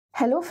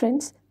Hello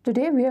friends,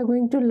 today we are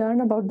going to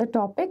learn about the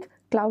topic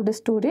cloud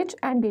storage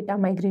and data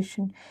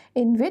migration,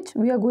 in which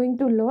we are going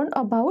to learn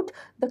about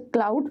the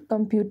cloud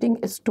computing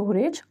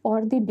storage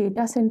or the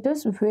data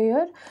centers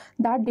where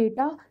that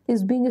data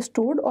is being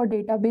stored or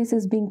database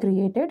is being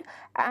created,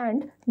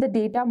 and the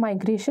data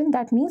migration,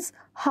 that means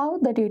how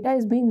the data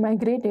is being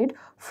migrated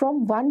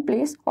from one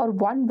place or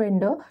one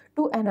vendor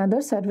to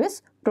another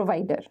service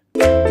provider.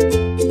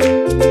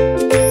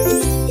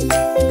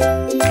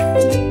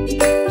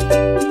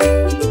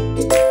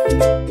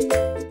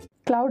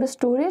 Cloud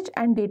storage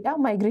and data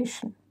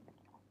migration.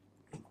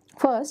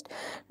 First,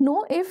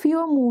 know if you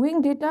are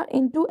moving data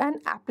into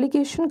an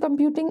application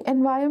computing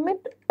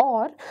environment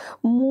or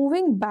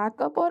moving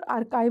backup or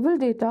archival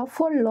data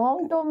for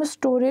long-term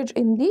storage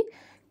in the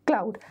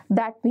cloud.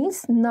 That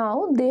means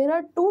now there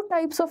are two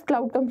types of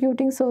cloud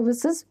computing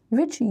services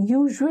which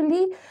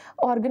usually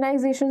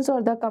organizations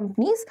or the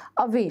companies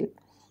avail.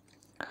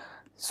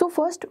 So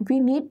first, we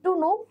need to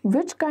know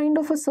which kind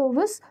of a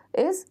service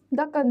is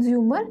the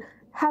consumer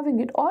having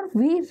it, or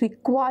we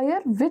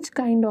require which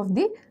kind of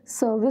the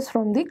service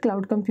from the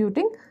cloud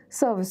computing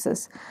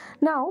services.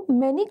 Now,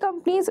 many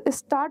companies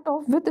start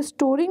off with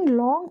storing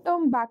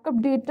long-term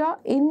backup data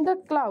in the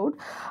cloud,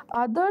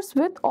 others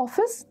with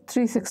Office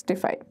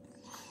 365.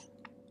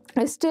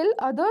 Still,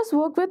 others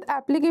work with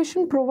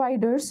application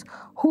providers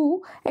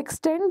who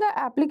extend the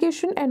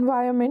application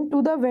environment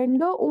to the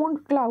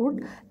vendor-owned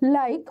cloud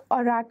like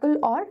Oracle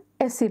or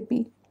SAP.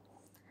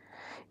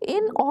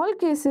 In all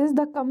cases,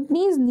 the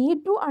companies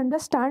need to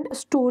understand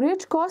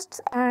storage costs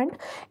and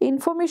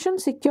information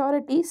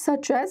security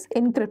such as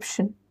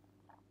encryption.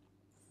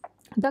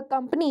 The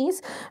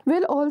companies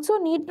will also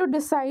need to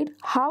decide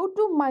how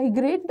to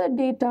migrate the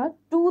data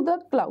to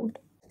the cloud.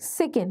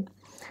 Second,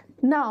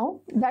 now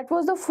that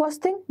was the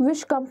first thing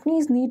which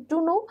companies need to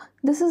know.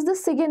 This is the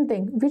second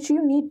thing which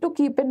you need to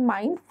keep in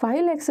mind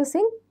while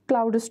accessing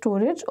cloud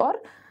storage or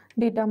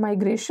data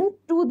migration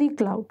to the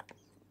cloud.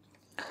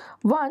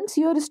 Once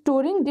you are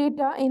storing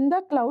data in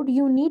the cloud,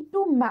 you need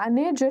to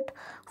manage it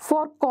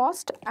for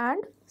cost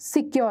and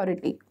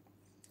security.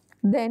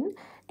 Then,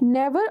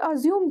 never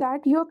assume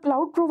that your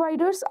cloud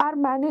providers are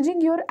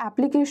managing your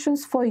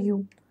applications for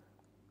you.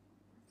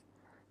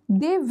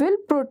 They will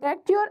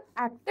protect your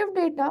active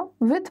data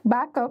with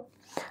backup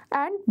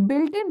and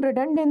built-in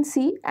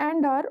redundancy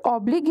and are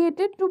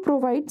obligated to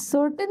provide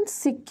certain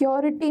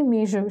security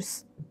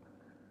measures.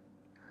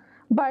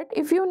 But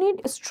if you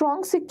need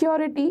strong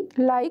security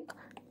like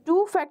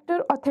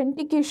two-factor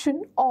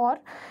authentication or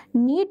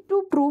need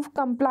to prove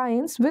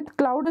compliance with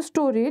cloud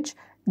storage,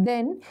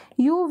 then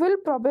you will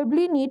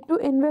probably need to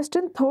invest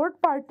in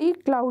third-party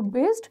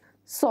cloud-based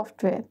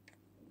software.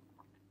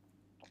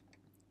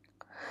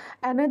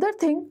 Another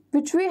thing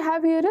which we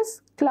have here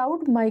is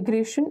cloud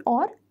migration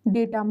or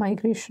data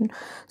migration.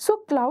 So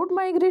cloud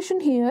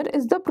migration here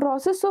is the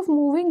process of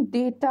moving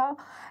data,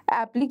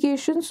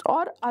 applications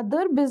or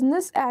other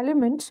business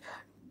elements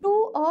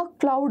to a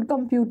cloud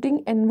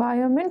computing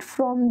environment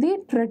from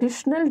the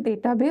traditional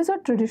database or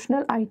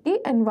traditional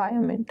IT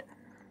environment.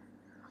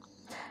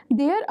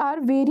 There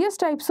are various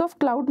types of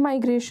cloud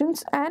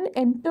migrations an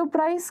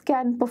enterprise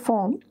can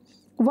perform.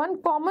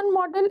 One common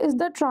model is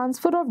the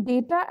transfer of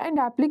data and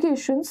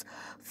applications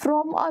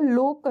from a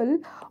local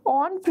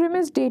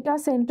on-premise data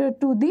center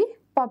to the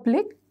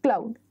public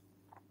cloud.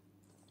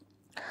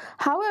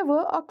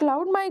 However, a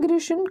cloud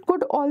migration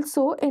could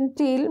also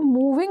entail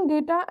moving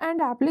data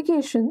and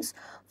applications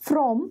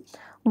from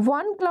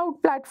one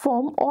cloud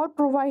platform or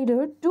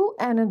provider to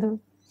another.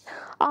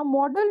 A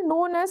model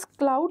known as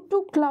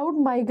cloud-to-cloud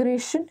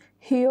migration,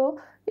 here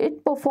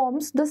it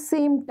performs the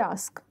same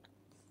task.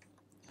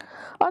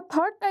 A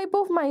third type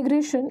of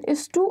migration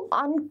is to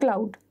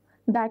uncloud.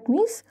 That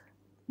means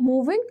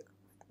moving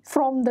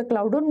from the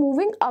cloud or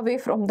moving away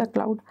from the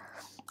cloud.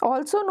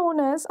 Also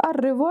known as a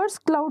reverse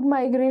cloud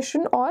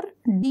migration or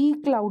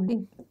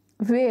declouding,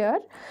 where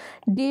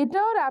data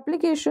or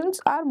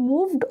applications are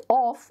moved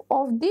off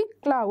of the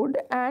cloud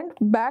and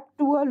back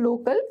to a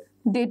local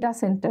data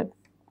center.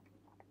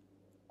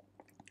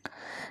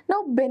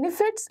 Now,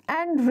 benefits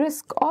and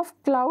risk of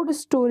cloud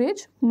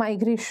storage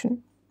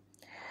migration.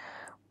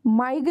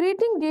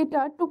 Migrating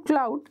data to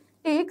cloud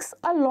takes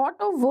a lot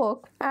of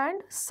work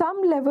and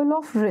some level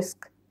of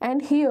risk. And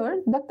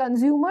here, the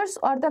consumers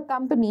or the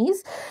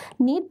companies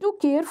need to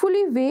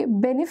carefully weigh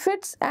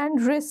benefits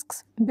and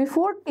risks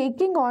before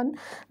taking on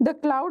the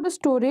cloud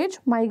storage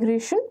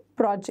migration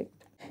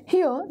project.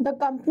 Here, the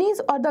companies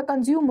or the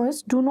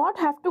consumers do not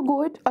have to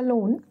go it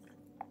alone.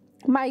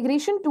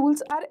 Migration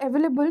tools are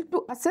available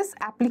to assess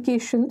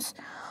applications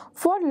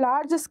for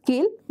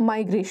large-scale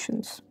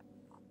migrations.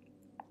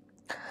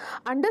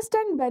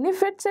 Understand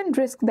benefits and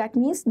risk. That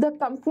means the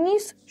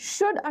companies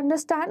should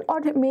understand or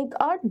make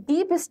a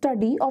deep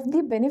study of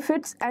the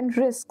benefits and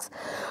risks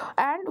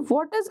and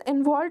what is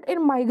involved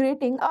in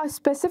migrating a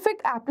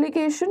specific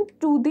application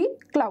to the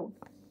cloud.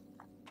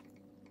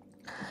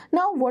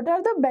 Now, what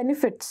are the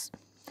benefits?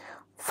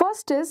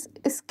 First is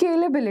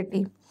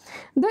scalability.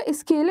 The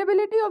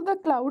scalability of the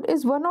cloud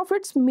is one of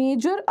its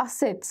major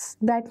assets.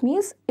 That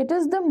means it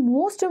is the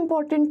most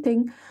important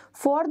thing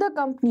for the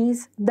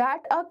companies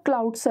that a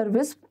cloud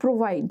service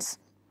provides.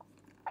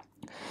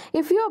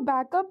 If your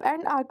backup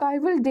and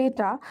archival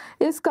data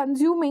is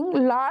consuming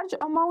large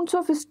amounts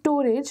of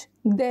storage,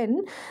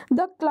 then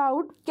the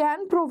cloud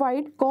can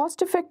provide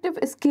cost-effective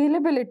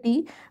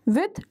scalability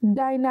with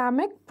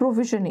dynamic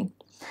provisioning.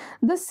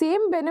 The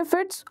same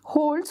benefits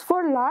holds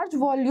for large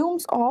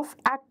volumes of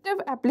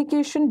active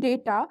application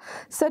data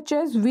such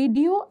as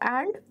video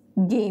and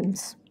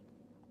games.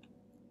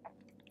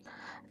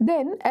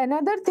 Then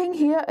another thing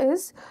here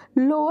is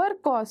lower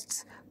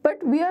costs,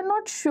 but we are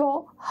not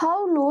sure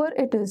how lower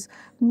it is.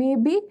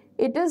 Maybe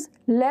it is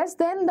less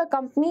than the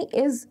company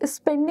is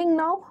spending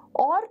now,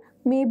 or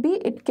maybe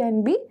it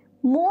can be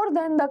more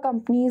than the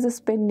company is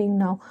spending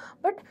now.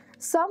 But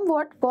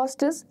somewhat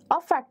cost is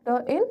a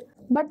factor in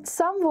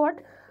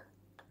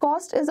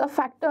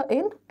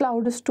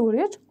cloud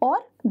storage or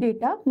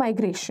data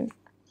migration.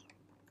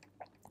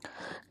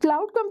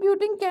 Cloud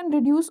computing can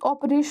reduce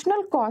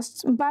operational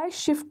costs by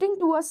shifting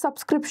to a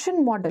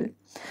subscription model.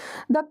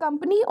 The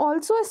company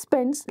also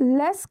spends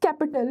less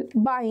capital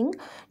buying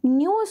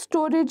new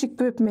storage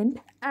equipment,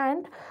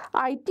 and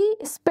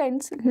IT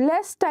spends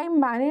less time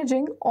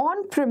managing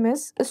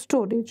on-premise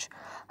storage.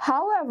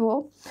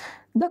 However,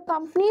 the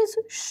companies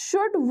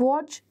should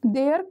watch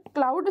their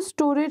cloud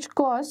storage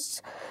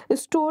costs.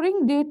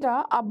 Storing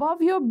data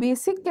above your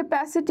basic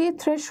capacity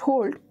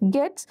threshold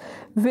gets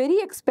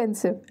very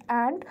expensive,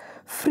 and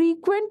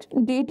frequent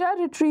data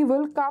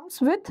retrieval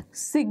comes with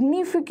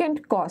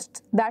significant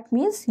costs. That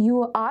means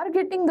you are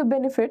getting the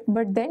benefit,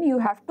 but then you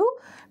have to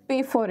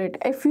pay for it.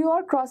 If you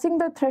are crossing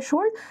the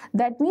threshold,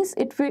 that means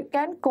it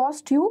can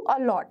cost you a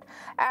lot.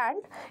 And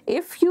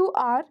if you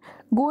are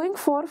going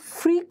for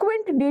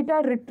frequent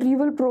data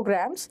retrieval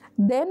programs,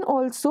 then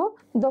also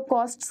the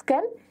costs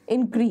can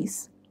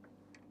increase.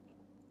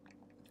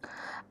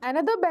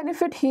 Another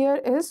benefit here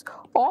is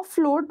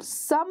offload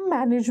some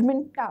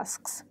management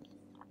tasks.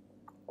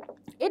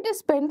 It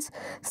spends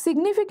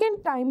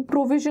significant time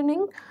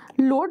provisioning,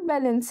 load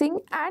balancing,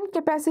 and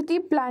capacity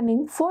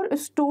planning for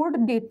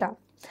stored data.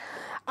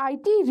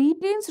 IT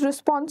retains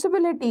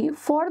responsibility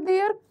for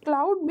their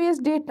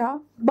cloud-based data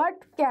but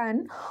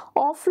can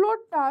offload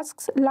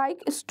tasks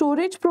like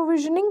storage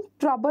provisioning,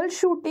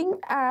 troubleshooting,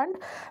 and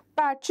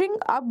patching,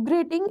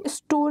 upgrading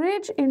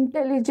storage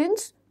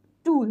intelligence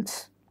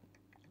tools.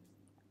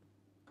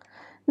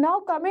 Now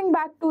coming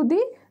back to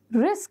the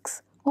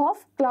risks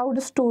of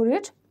cloud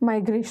storage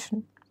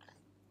migration.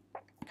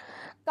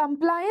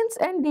 Compliance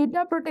and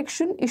data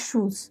protection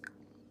issues.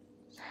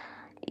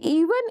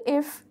 Even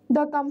if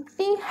the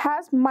company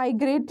has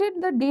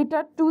migrated the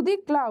data to the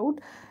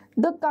cloud,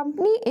 the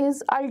company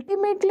is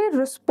ultimately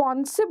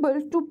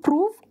responsible to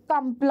prove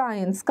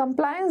compliance.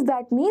 Compliance,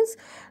 that means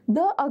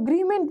the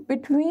agreement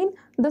between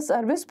the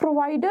service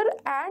provider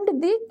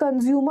and the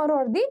consumer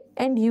or the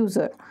end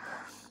user.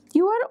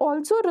 You are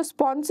also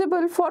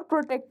responsible for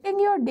protecting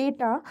your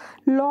data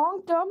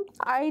long term,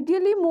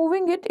 ideally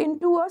moving it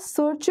into a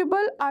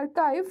searchable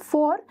archive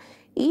for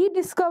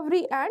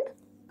e-discovery and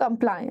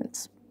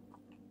compliance.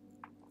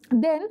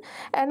 Then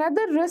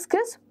another risk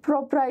is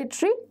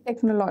proprietary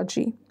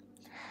technology.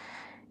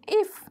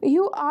 If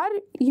you are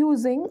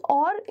using,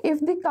 or if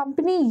the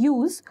company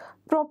use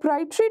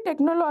proprietary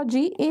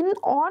technology in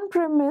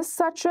on-premise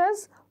such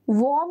as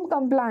worm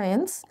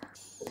compliance,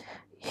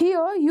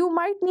 here you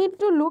might need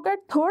to look at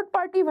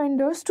third-party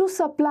vendors to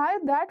supply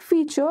that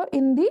feature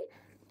in the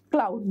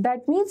cloud.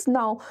 That means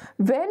now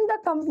when the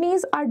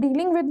companies are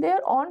dealing with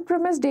their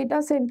on-premise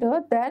data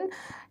center, then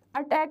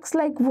attacks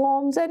like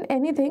worms and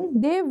anything,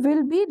 they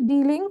will be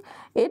dealing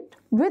it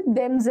with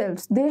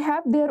themselves. They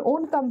have their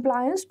own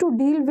compliance to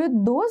deal with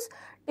those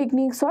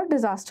techniques or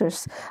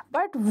disasters.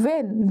 But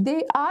when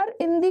they are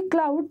in the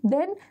cloud,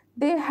 then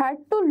they had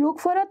to look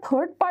for a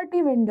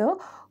third-party vendor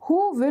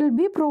who will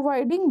be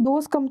providing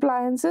those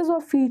compliances or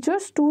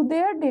features to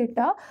their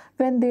data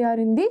when they are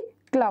in the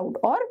cloud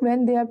or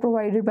when they are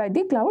provided by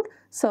the cloud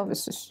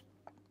services.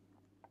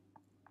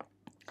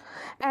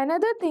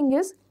 Another thing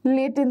is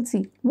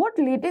latency. What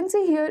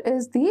latency here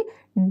is the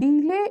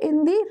delay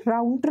in the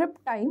round trip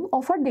time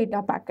of a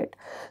data packet.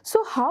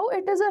 So how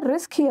it is a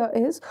risk here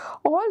is,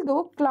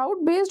 although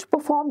cloud-based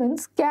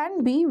performance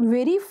can be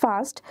very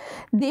fast,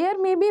 there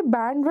may be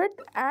bandwidth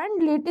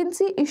and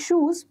latency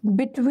issues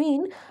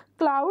between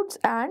clouds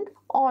and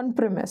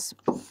on-premise.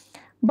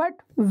 But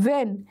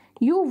when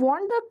you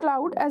want the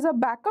cloud as a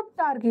backup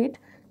target,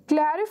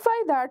 clarify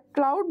that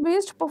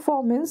cloud-based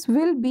performance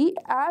will be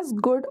as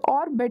good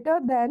or better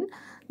than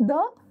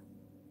the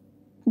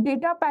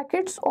data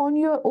packets on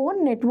your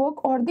own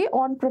network or the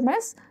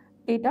on-premise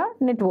data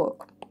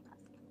network.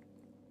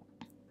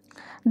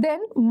 Then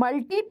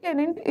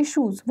multi-tenant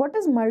issues. What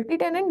is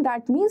multi-tenant?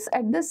 That means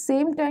at the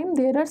same time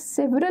there are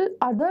several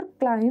other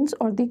clients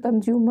or the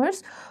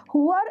consumers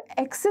who are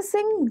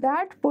accessing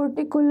that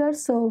particular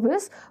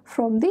service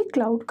from the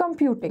cloud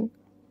computing.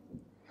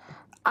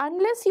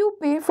 Unless you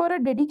pay for a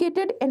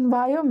dedicated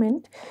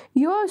environment,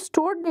 your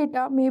stored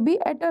data may be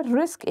at a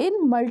risk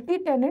in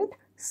multi-tenant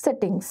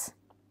settings.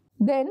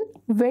 Then,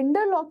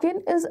 vendor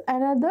lock-in is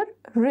another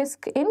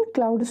risk in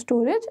cloud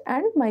storage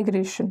and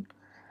migration.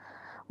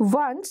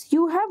 Once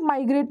you have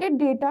migrated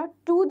data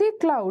to the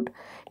cloud,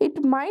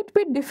 it might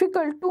be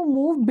difficult to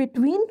move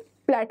between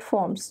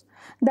platforms.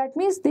 That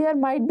means there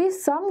might be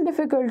some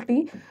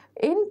difficulty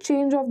in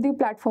change of the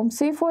platform.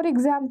 Say for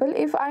example,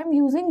 if I am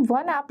using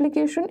one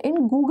application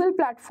in Google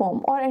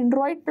platform or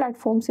Android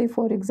platform, say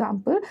for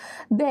example,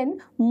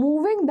 then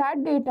moving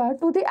that data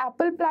to the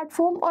Apple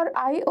platform or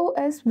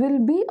iOS will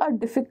be a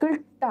difficult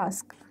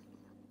task.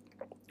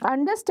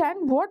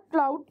 Understand what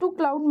cloud to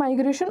cloud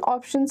migration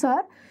options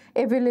are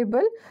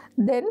available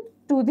then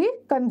to the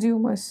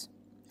consumers.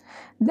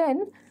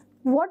 Then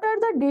what are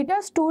the data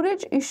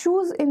storage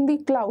issues in the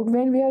cloud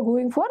when we are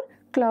going for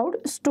cloud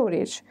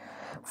storage?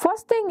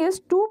 First thing is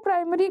two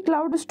primary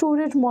cloud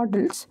storage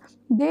models.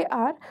 They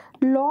are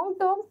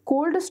long-term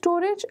cold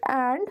storage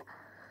and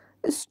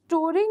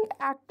storing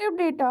active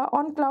data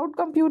on cloud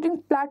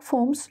computing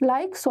platforms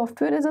like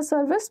software as a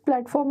service,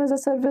 platform as a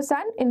service,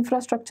 and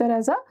infrastructure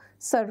as a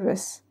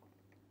service.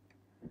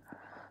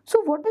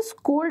 So what is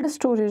cold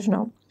storage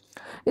now?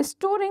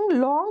 Storing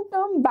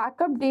long-term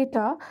backup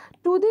data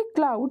to the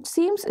cloud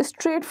seems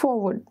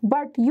straightforward,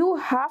 but you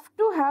have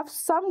to have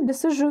some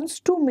decisions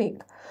to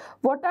make.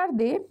 What are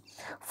they?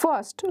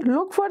 First,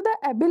 look for the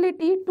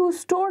ability to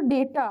store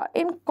data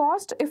in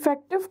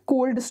cost-effective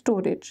cold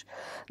storage.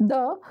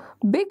 The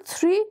big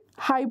three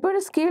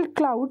hyperscale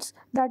clouds,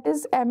 that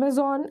is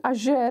Amazon,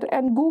 Azure,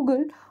 and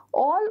Google,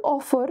 all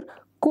offer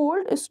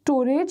cold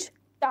storage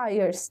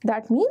tiers.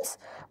 That means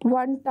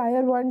one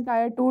tier 1,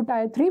 tier 2,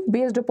 tier 3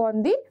 based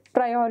upon the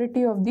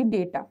priority of the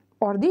data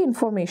or the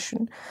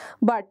information.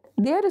 But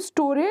their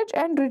storage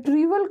and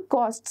retrieval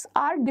costs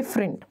are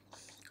different.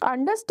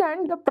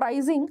 Understand the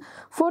pricing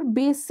for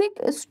basic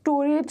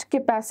storage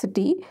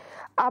capacity,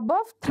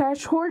 above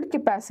threshold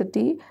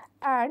capacity,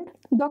 and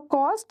the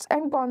costs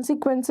and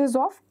consequences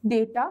of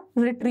data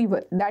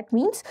retrieval. That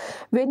means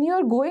when you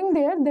are going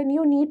there, then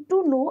you need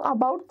to know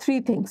about three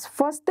things.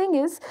 First thing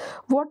is,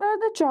 what are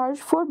the charge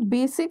for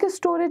basic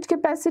storage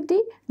capacity?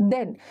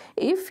 Then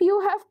if you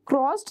have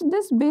crossed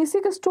this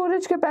basic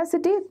storage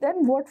capacity,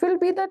 then what will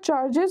be the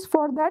charges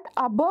for that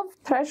above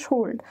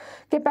threshold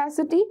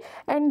capacity,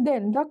 and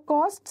then the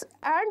costs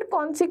and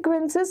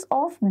consequences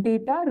of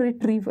data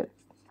retrieval.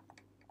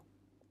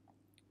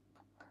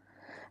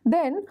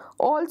 Then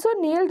also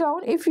nail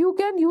down if you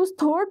can use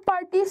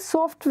third-party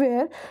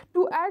software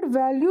to add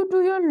value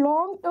to your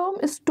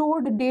long-term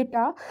stored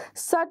data,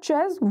 such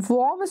as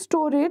warm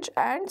storage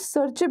and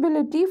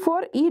searchability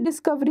for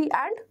e-discovery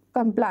and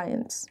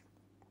compliance.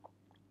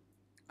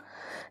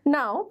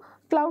 Now,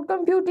 cloud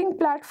computing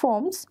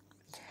platforms.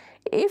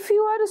 If you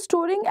are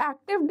storing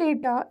active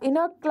data in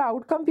a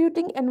cloud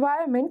computing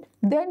environment,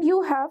 then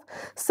you have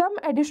some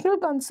additional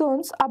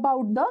concerns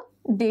about the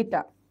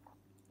data.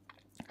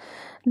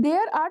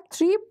 There are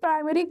three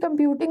primary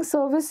computing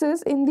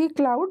services in the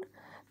cloud.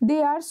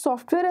 They are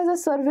software as a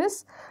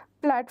service,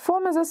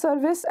 platform as a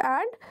service,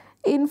 and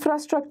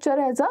infrastructure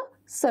as a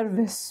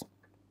service.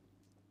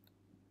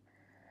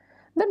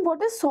 Then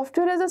what is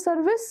software as a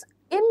service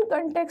in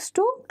context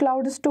to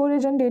cloud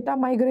storage and data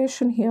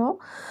migration here?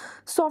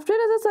 Software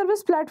as a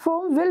service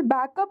platform will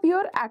back up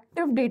your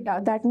active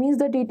data. That means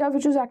the data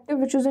which is active,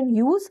 which is in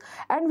use,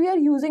 and we are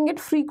using it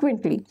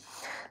frequently.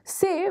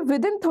 Say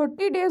within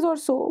 30 days or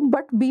so,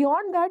 but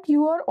beyond that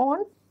you are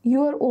on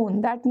your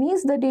own. That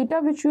means the data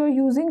which you are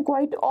using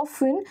quite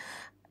often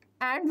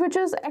and which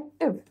is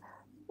active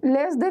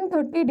less than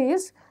 30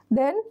 days,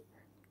 then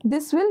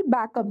this will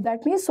back up.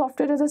 That means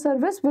software as a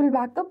service will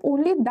back up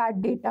only that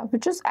data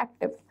which is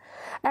active,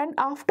 and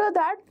after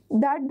that,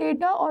 that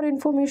data or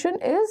information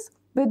is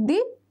with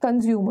the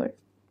consumer.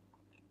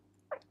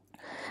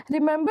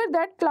 Remember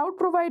that cloud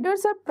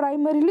providers are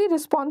primarily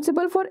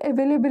responsible for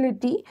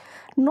availability,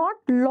 not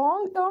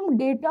long-term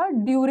data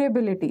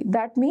durability.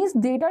 That means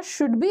data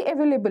should be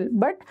available,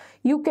 but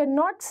you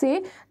cannot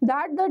say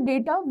that the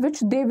data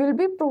which they will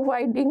be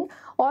providing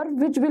or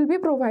which will be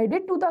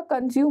provided to the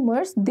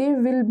consumers, they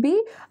will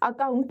be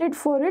accounted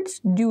for its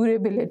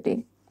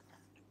durability.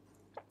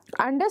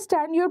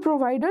 Understand your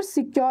provider's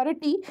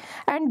security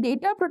and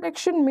data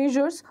protection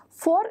measures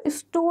for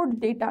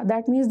stored data.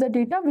 That means the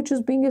data which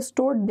is being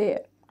stored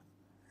there.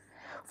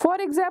 For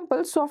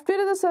example, software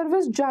as a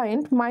service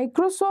giant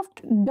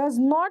Microsoft does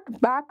not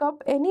back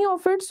up any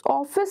of its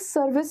Office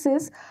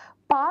services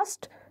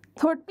past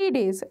 30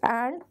 days,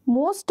 and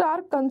most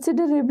are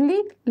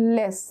considerably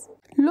less.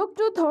 Look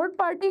to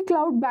third-party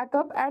cloud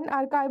backup and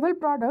archival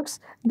products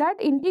that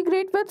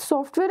integrate with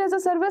software as a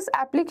service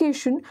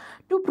application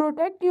to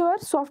protect your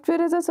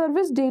software as a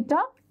service data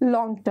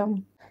long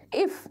term.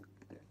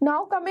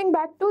 Now coming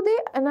back to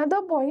the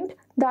another point,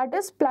 that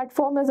is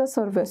platform as a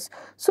service.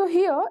 So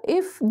here,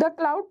 if the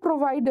cloud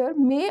provider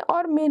may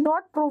or may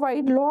not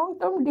provide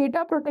long-term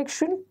data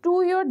protection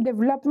to your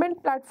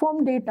development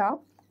platform data,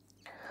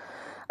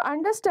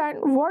 understand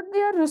what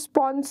they are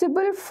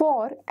responsible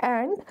for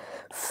and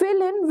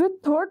fill in with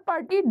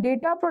third-party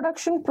data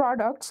production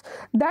products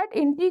that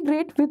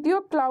integrate with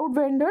your cloud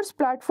vendor's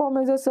platform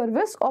as a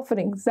service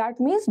offerings. That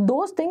means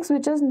those things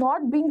which is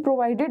not being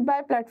provided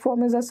by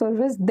platform as a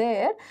service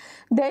there,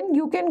 then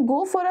you can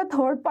go for a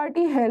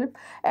third-party help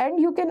and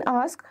you can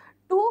ask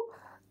to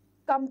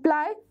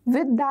comply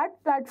with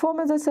that platform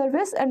as a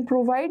service and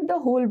provide the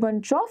whole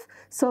bunch of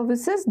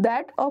services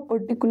that a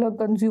particular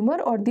consumer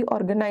or the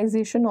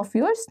organization of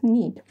yours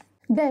need.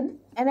 Then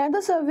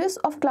another service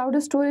of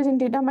cloud storage and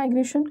data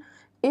migration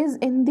is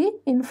in the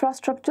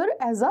infrastructure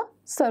as a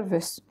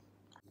service.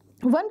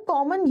 One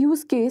common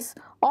use case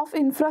of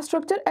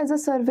infrastructure as a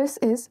service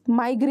is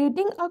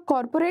migrating a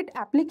corporate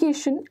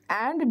application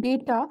and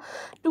data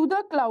to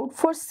the cloud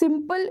for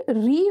simple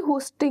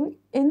rehosting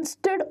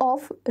instead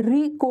of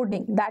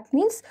recoding. That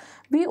means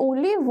we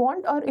only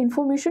want our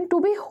information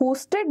to be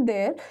hosted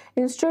there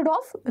instead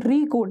of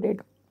recoded.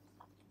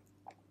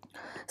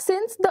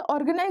 Since the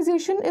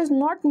organization is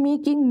not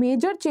making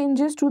major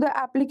changes to the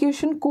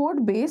application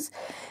code base,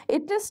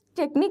 it is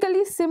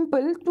technically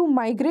simple to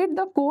migrate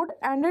the code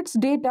and its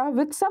data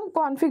with some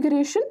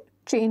configuration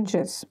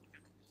changes.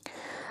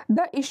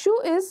 The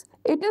issue is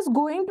it is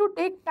going to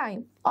take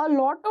time, a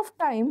lot of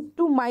time,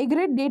 to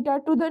migrate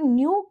data to the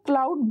new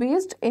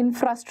cloud-based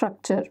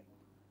infrastructure.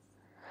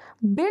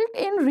 Built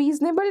in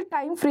reasonable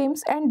time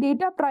frames and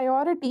data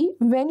priority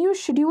when you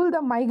schedule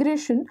the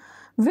migration,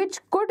 which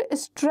could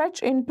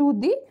stretch into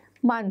the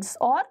months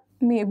or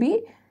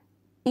maybe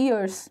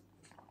years.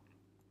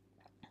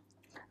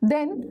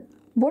 Then,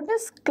 what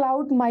is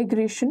cloud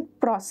migration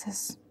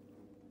process?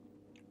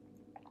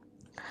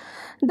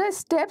 The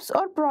steps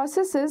or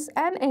processes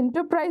an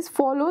enterprise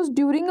follows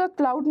during a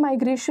cloud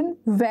migration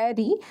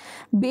vary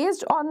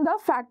based on the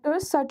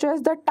factors such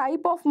as the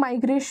type of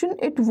migration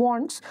it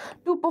wants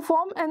to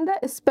perform and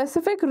the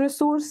specific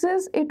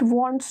resources it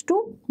wants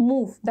to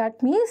move.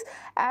 That means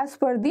as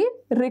per the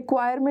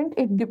requirement,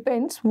 it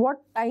depends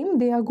what time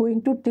they are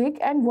going to take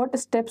and what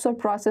steps or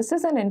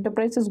processes an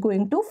enterprise is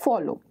going to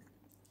follow.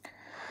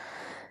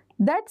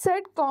 That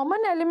said, common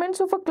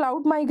elements of a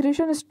cloud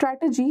migration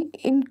strategy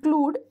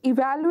include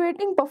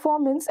evaluating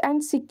performance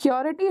and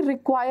security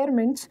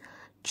requirements,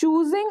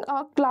 choosing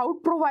a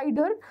cloud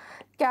provider,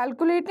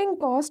 calculating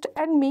cost,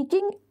 and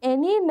making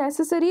any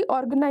necessary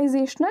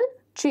organizational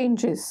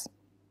changes.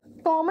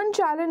 Common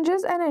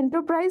challenges an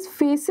enterprise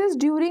faces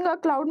during a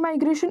cloud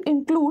migration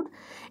include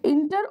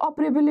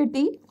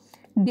interoperability,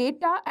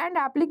 data and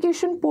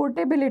application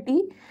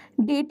portability,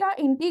 data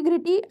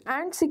integrity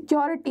and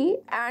security,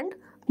 and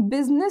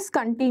business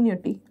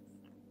continuity.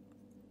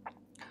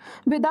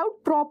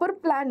 Without proper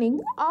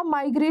planning, a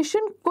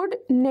migration could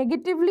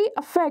negatively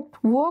affect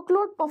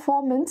workload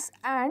performance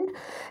and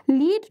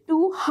lead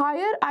to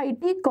higher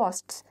IT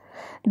costs,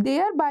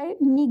 thereby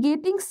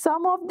negating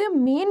some of the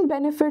main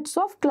benefits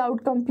of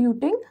cloud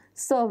computing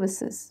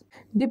services.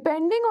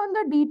 Depending on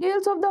the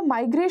details of the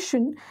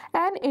migration,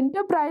 an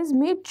enterprise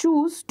may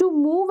choose to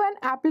move an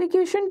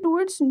application to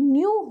its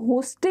new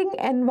hosting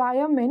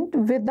environment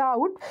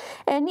without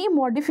any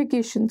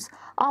modifications,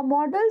 a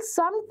model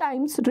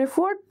sometimes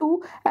referred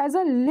to as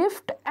a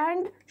lift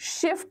and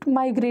shift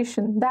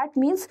migration. That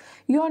means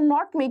you are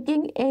not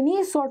making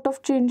any sort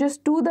of changes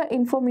to the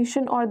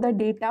information or the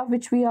data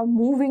which we are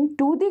moving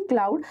to the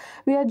cloud.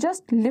 We are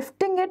just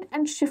lifting it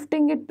and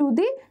shifting it to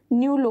the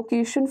new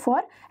location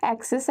for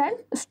access and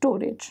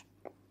storage.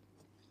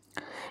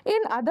 In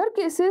other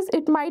cases,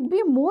 it might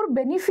be more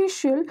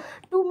beneficial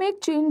to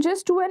make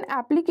changes to an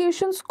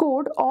application's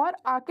code or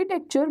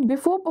architecture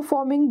before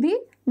performing the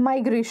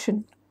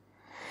migration.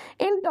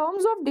 In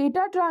terms of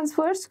data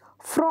transfers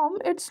from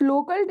its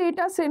local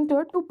data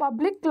center to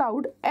public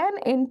cloud, an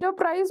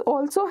enterprise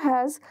also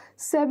has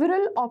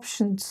several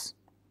options.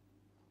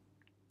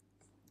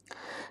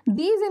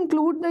 These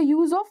include the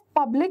use of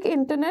public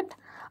internet,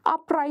 a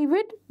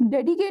private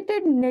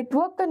dedicated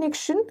network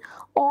connection,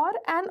 or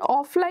an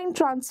offline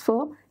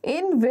transfer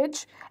in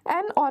which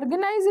an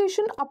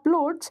organization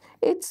uploads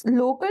its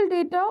local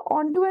data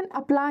onto an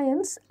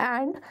appliance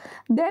and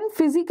then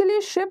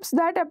physically ships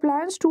that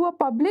appliance to a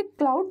public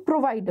cloud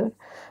provider,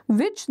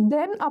 which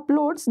then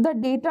uploads the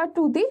data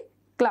to the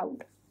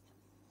cloud.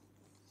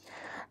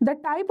 The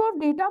type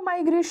of data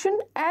migration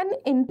an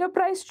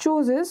enterprise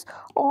chooses,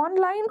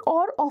 online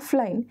or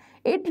offline,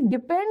 it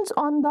depends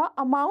on the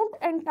amount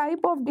and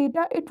type of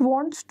data it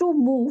wants to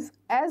move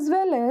as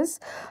well as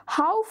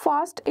how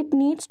fast it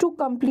needs to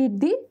complete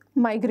the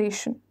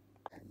migration.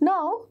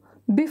 Now,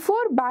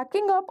 before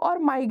backing up or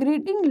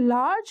migrating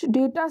large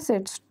data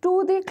sets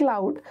to the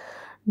cloud,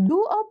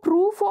 do a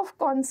proof of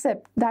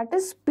concept, that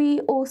is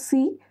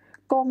POC,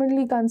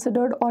 commonly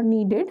considered or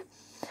needed,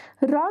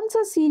 runs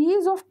a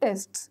series of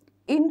tests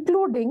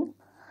including,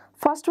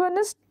 first one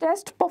is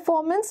test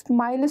performance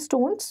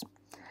milestones,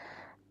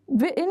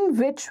 in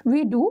which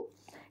we do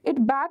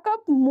it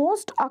backup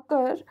most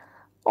occur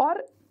or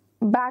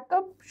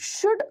backup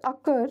should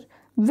occur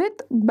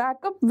with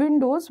backup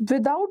windows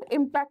without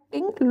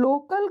impacting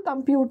local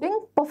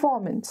computing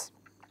performance.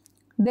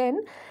 Then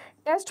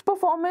test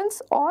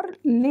performance or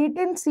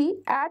latency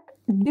at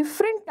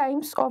different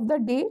times of the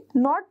day,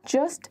 not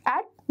just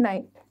at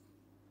night.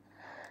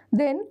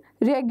 Then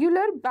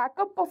regular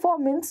backup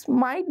performance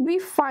might be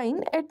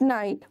fine at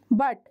night,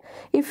 but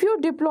if you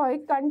deploy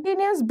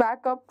continuous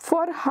backup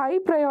for high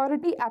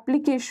priority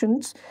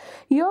applications,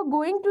 you're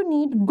going to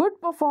need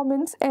good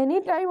performance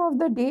any time of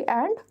the day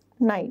and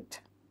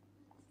night.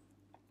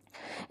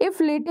 If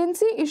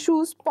latency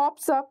issues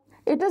pops up,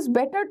 it is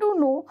better to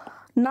know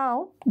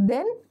now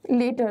than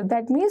later.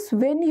 That means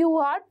when you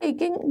are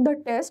taking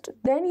the test,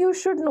 then you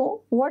should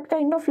know what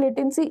kind of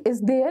latency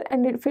is there,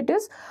 and if it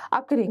is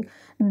occurring,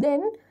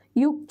 then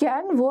you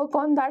can work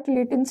on that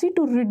latency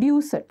to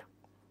reduce it.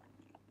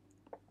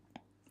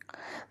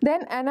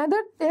 Then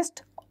another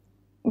test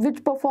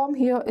which perform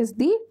here is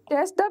the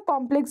test the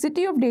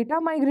complexity of data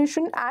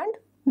migration and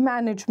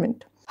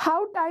management.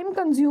 How time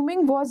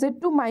consuming was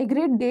it to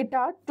migrate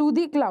data to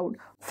the cloud?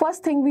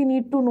 First thing we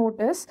need to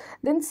notice.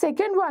 Then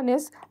second one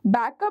is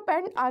backup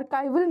and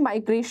archival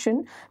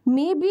migration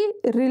may be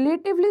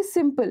relatively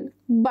simple,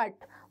 but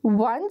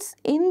once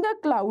in the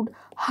cloud,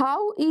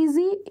 how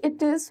easy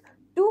it is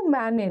to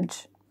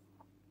manage.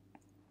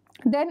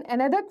 Then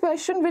another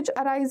question which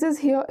arises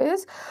here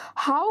is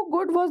how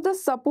good was the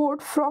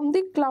support from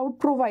the cloud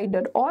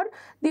provider or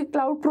the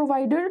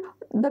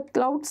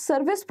cloud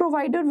service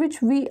provider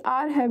which we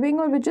are having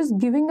or which is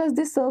giving us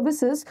the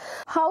services,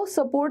 how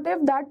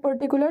supportive that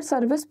particular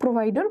service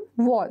provider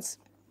was.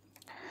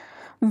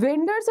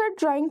 Vendors are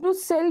trying to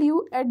sell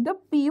you at the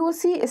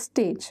POC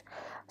stage,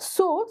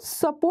 so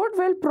support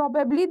will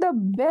probably the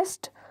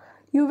best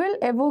you will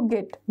ever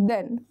get.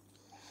 Then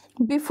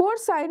before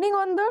signing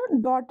on the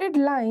dotted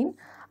line,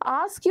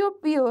 ask your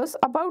peers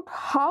about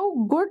how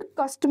good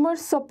customer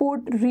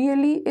support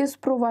really is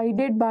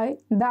provided by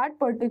that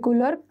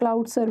particular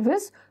cloud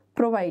service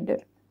provider.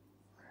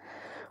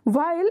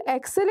 While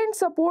excellent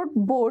support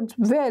bodes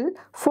well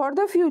for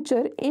the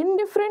future,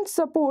 indifferent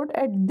support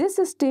at this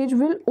stage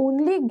will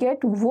only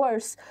get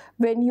worse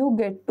when you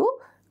get to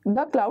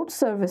the cloud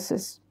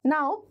services.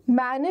 Now,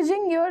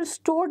 managing your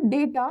stored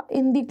data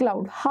in the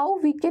cloud, how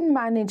we can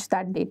manage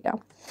that data.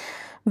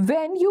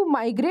 When you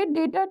migrate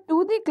data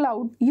to the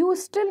cloud, you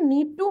still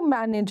need to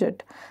manage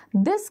it.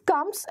 This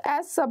comes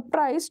as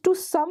surprise to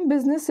some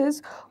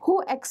businesses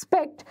who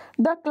expect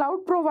the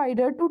cloud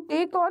provider to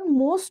take on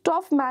most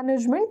of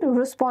management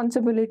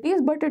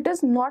responsibilities, but it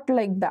is not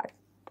like that.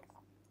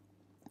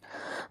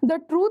 The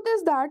truth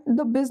is that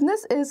the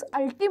business is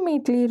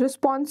ultimately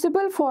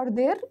responsible for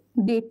their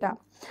data.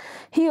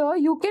 Here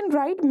you can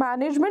write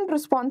management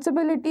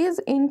responsibilities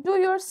into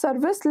your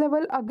service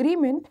level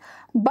agreement,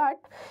 but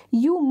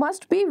you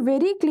must be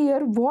very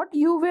clear what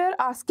you were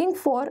asking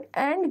for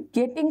and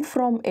getting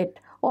from it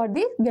or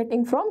the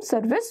getting from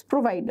service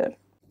provider.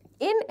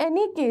 In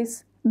any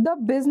case, the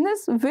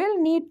business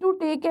will need to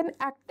take an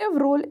active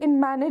role in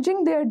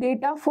managing their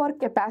data for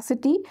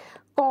capacity,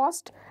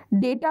 cost,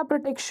 data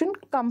protection,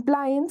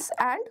 compliance,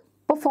 and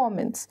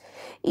performance.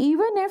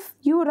 Even if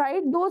you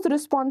write those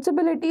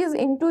responsibilities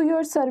into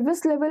your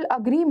service level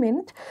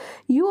agreement,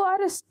 you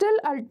are still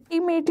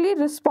ultimately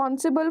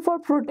responsible for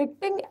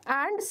protecting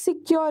and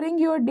securing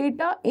your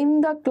data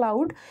in the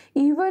cloud,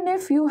 even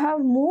if you have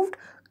moved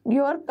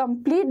your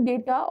complete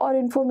data or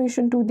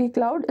information to the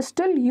cloud,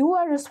 still you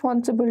are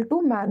responsible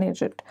to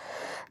manage it.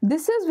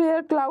 This is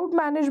where cloud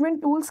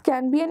management tools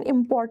can be an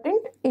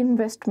important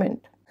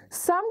investment.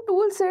 Some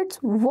tool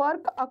sets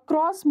work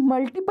across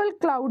multiple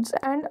clouds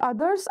and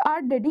others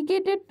are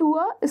dedicated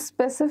to a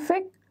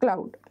specific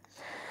cloud.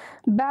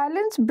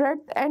 Balance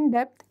breadth and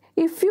depth.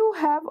 If you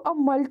have a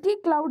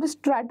multi-cloud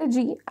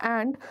strategy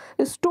and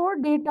store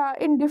data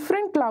in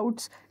different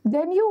clouds,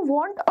 then you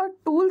want a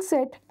tool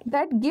set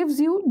that gives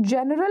you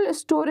general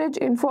storage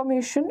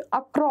information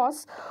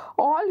across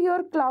all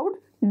your cloud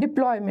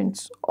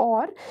deployments.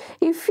 Or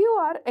if you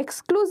are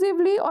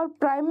exclusively or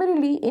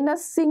primarily in a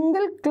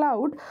single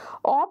cloud,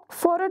 opt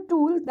for a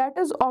tool that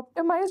is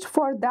optimized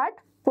for that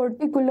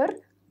particular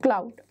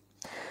cloud.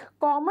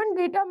 Common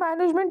data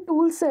management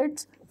tool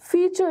sets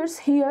features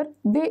here,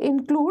 they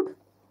include.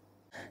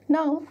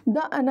 Now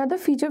the another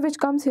feature which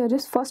comes here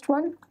is first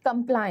one,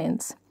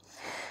 compliance.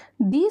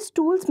 These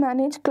tools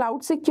manage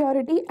cloud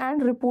security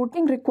and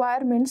reporting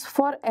requirements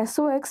for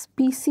SOX,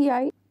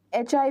 PCI,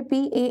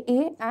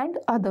 HIPAA and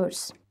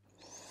others.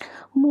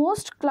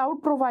 Most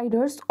cloud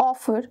providers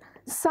offer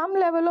some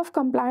level of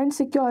compliance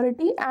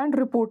security and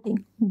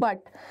reporting,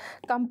 but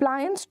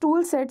compliance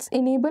tool sets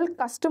enable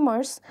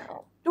customers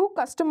to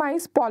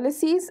customize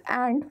policies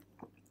and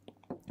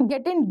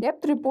get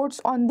in-depth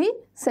reports on the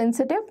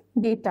sensitive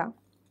data.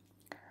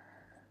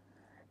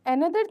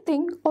 Another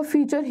thing or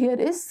feature here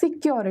is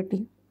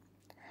security.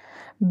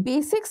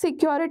 Basic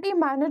security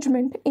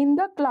management in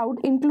the cloud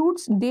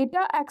includes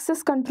data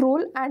access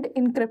control and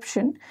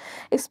encryption.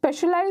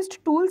 Specialized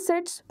tool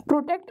sets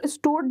protect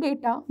stored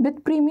data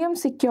with premium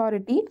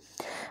security.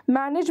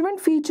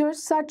 Management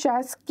features such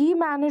as key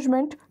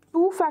management,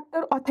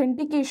 two-factor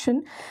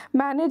authentication,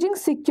 managing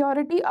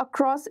security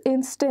across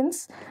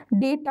instance,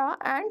 data,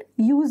 and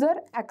user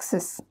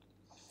access.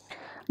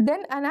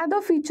 Then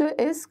another feature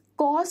is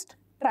cost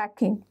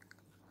tracking.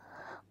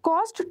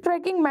 Cost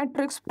tracking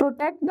metrics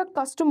protect the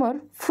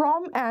customer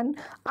from an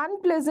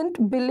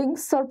unpleasant billing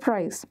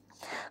surprise.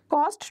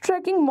 Cost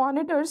tracking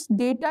monitors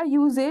data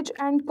usage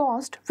and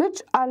cost,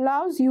 which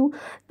allows you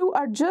to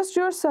adjust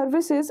your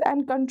services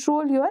and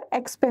control your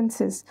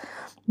expenses.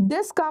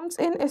 This comes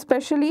in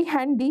especially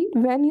handy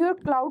when your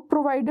cloud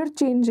provider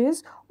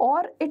changes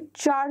or it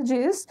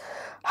charges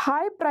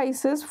high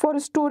prices for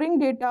storing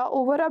data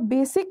over a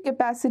basic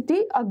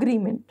capacity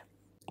agreement.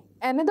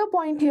 Another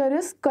point here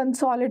is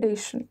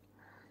consolidation.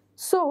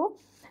 So,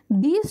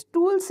 these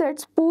tool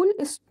sets pool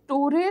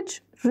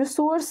storage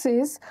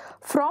resources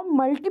from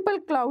multiple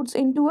clouds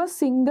into a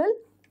single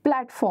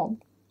platform.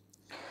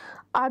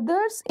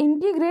 Others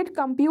integrate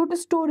compute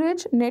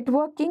storage,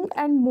 networking,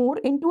 and more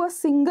into a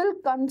single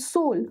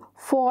console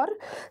for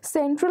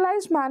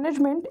centralized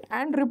management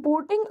and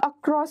reporting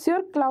across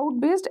your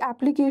cloud-based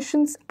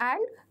applications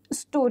and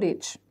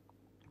storage.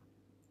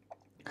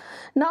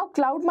 Now,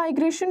 cloud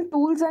migration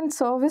tools and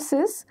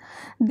services.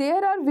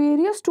 There are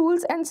various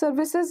tools and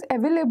services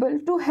available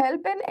to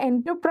help an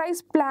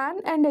enterprise plan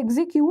and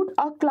execute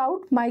a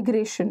cloud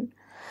migration.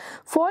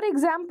 For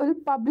example,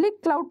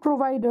 public cloud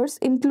providers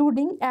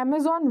including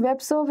Amazon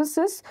Web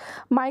Services,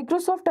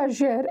 Microsoft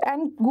Azure,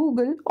 and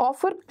Google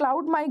offer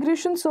cloud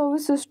migration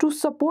services to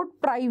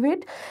support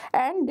private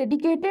and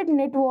dedicated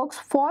networks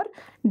for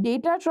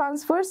data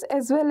transfers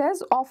as well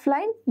as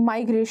offline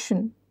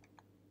migration.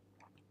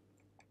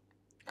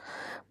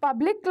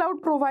 Public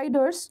cloud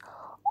providers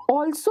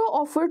also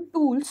offer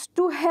tools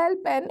to help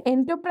an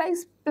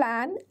enterprise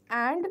plan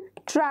and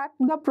track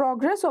the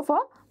progress of a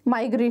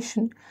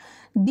migration.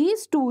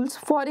 These tools,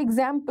 for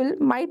example,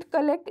 might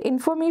collect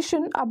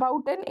information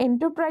about an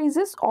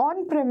enterprise's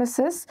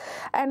on-premises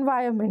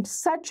environment,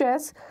 such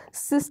as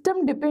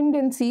system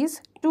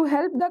dependencies, to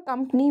help the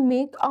company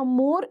make a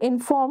more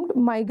informed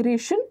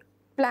migration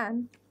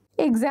plan.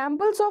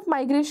 Examples of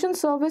migration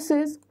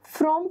services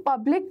from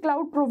public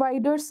cloud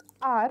providers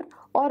are,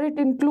 or it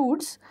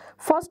includes,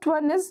 first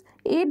one is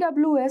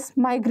AWS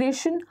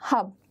Migration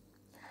Hub,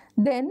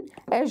 then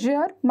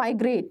Azure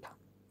Migrate,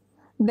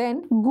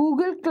 then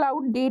Google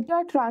Cloud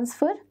Data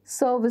Transfer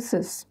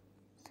Services,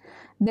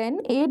 then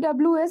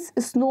AWS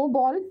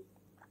Snowball,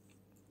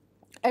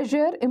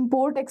 Azure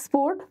Import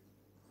Export,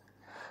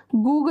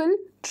 Google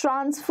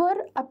Transfer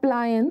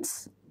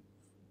Appliance.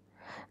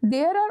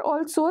 There are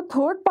also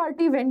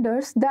third-party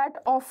vendors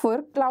that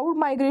offer cloud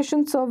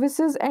migration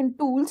services and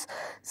tools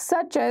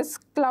such as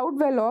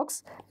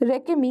CloudVelox,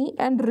 Rekemi,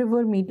 and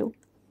Rivermeadow.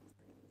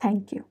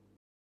 Thank you.